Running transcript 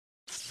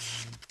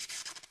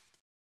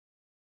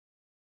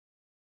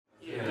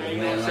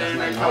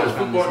college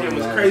football game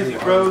was crazy,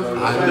 bro.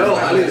 I know.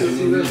 I didn't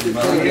see that shit.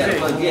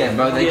 Yeah,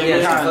 bro.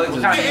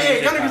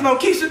 Hey, y'all niggas know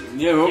Keisha?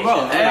 Yeah,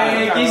 bro.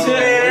 Hey, Keisha.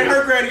 Man,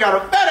 her granny got a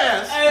fat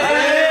ass.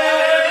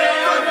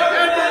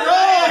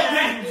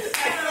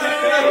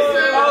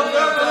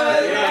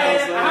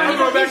 I'm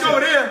going back over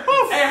there.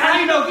 Hey, how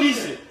you know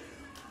Keisha?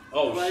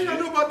 Oh, shit. You don't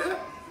know about that?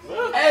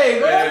 Hey,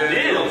 man.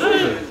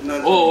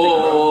 Damn.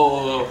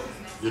 Oh.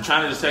 Your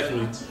China just texted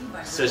me.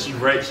 Says she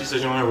right. She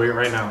says you're on her way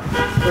right now.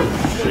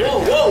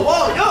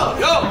 Whoa, yo.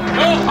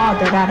 All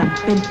that I done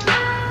been through.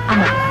 I'm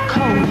a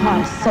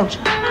cold-hearted soldier.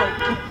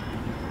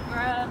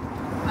 Bruh,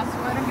 I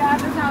swear to God,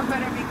 this house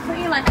better be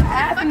clean like I'm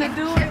asking to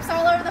do it.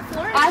 All over the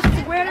floor. I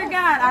swear to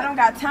God, I don't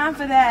got time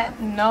for that.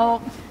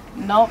 Nope.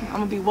 I'm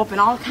gonna be whooping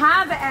all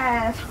kinds of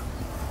ass.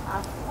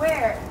 I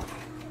swear.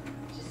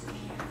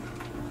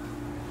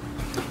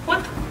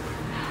 What?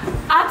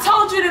 I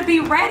told you to be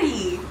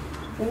ready.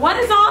 What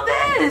is all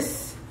this?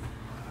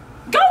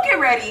 Go get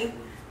ready.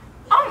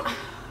 Oh,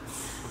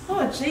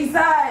 Jesus.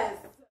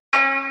 Saeed.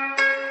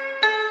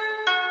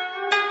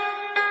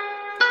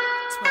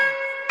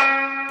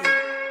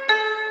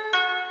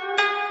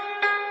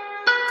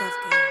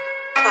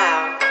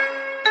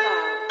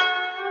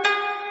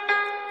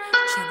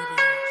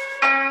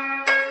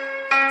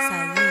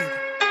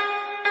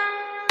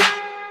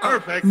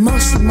 Perfect.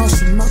 Motion.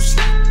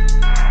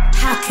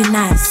 How can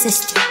I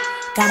assist you?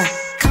 Got a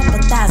couple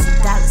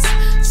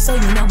 $1,000, so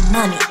you know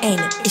money ain't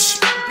an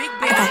issue.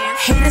 I got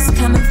haters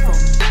coming for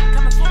me.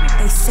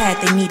 They said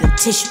they need a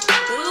tissue.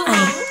 I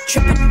ain't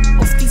tripping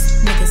off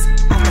these niggas.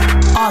 I got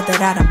all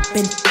that I done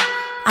been through.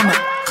 I'm a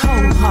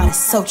cold-hearted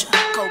soldier.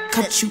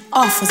 Cut you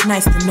off was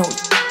nice to know you.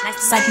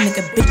 Psych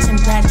nigga, bitch, I'm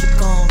glad you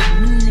gone.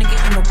 New nigga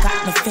ain't no got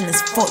no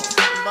feelings for you.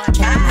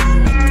 Check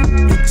my neck,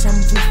 bitch, I'm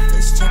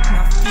ruthless. Check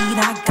my feet,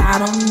 I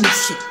got on new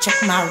shit.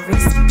 Check my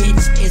wrist,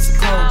 bitch, it's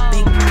cold.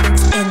 Big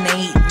bricks and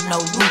they ain't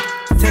no root.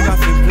 Take off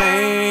your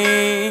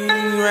plane,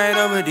 right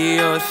over the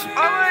ocean.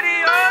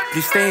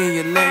 Please stay in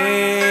your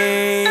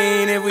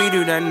lane. If we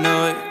do not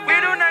know it,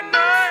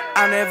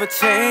 I'll never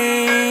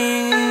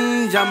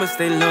change. I'ma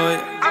stay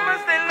loyal,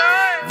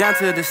 down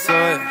to the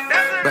soil.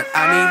 But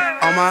I need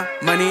all my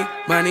money,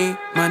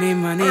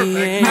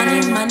 yeah.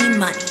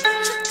 Money.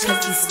 Cause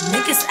these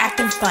niggas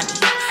acting funny,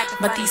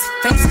 but these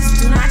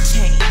faces do not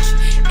change.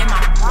 In my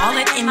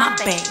wallet, in my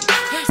bank.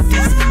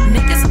 These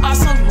niggas are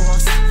so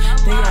lost.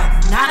 They are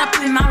not up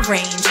in my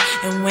range.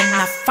 And when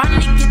I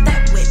finally get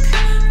that whip,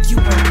 you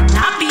will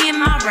not be in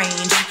my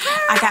range.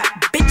 I got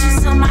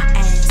bitches on my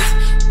ass.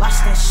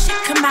 Watch that shit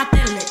come out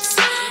their lips.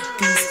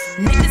 These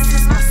niggas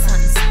is my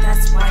sons.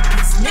 That's why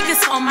these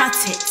niggas on my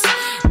tits.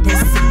 They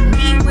see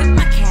me with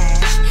my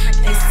cash.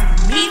 They see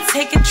me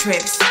taking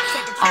trips.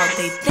 All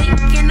they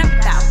thinking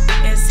about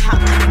is how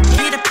they can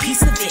get a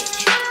piece of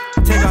it.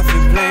 Take off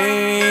your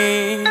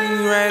plane,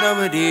 right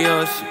over the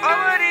ocean.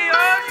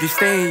 Please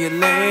stay in your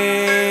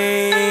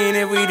lane.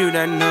 If we do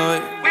not know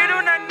it,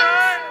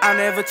 I'll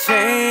never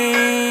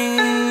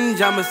change.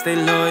 I'ma stay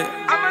loyal,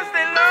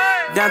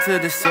 down to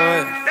the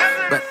soil.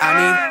 But I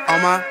need all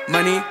my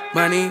money,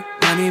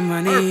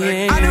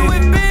 yeah. I do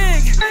it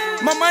big,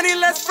 my money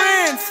less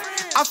friends.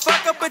 I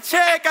fuck up a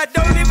check, I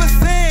don't even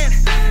sin.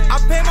 I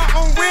pay my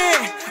own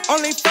rent,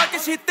 only fucking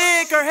she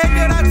thick. Her head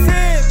good, I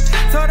tip.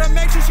 Told her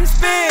make sure she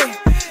spit.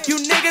 You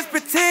niggas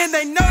pretend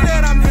they know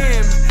that I'm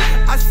him.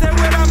 I said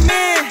what I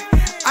meant,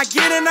 I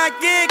get and I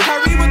get.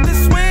 Kyrie with the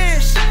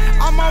swish,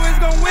 I'm always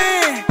gon'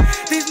 win.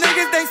 These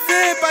niggas they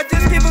sip, I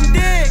just give them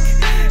dick.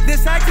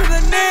 This act to the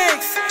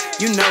Knicks,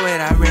 you know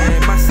it, I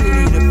read. My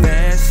city the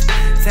best,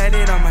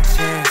 tatted on my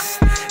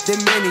chest. The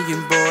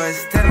million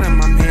boys, tell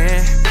them I'm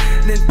here.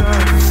 Then throw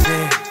up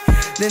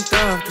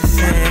the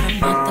set.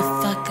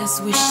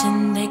 Motherfuckers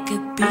wishing they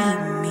could be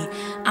me.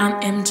 I'm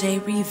MJ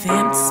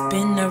revamped,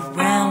 spin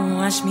around,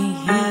 watch me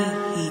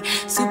he.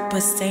 Super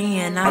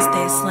Saiyan, I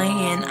stay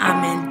slaying,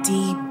 I'm in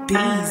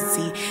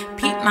DBZ.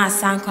 Peep my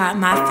SoundCloud,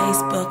 my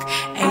Facebook,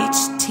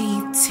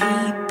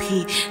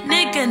 HTTP.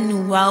 Nigga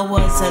knew I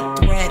was a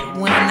threat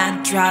when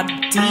I dropped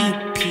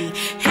DP.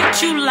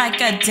 Hit you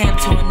like a damn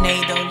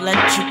tornado,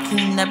 let you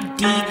clean up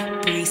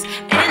debris.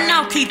 And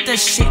I'll keep the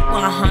shit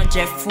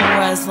 100 for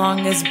as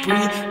long as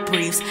Bree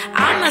breathes.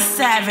 I'm a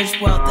savage,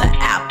 well the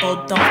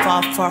apple don't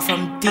fall far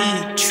from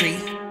the tree,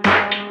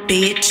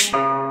 bitch.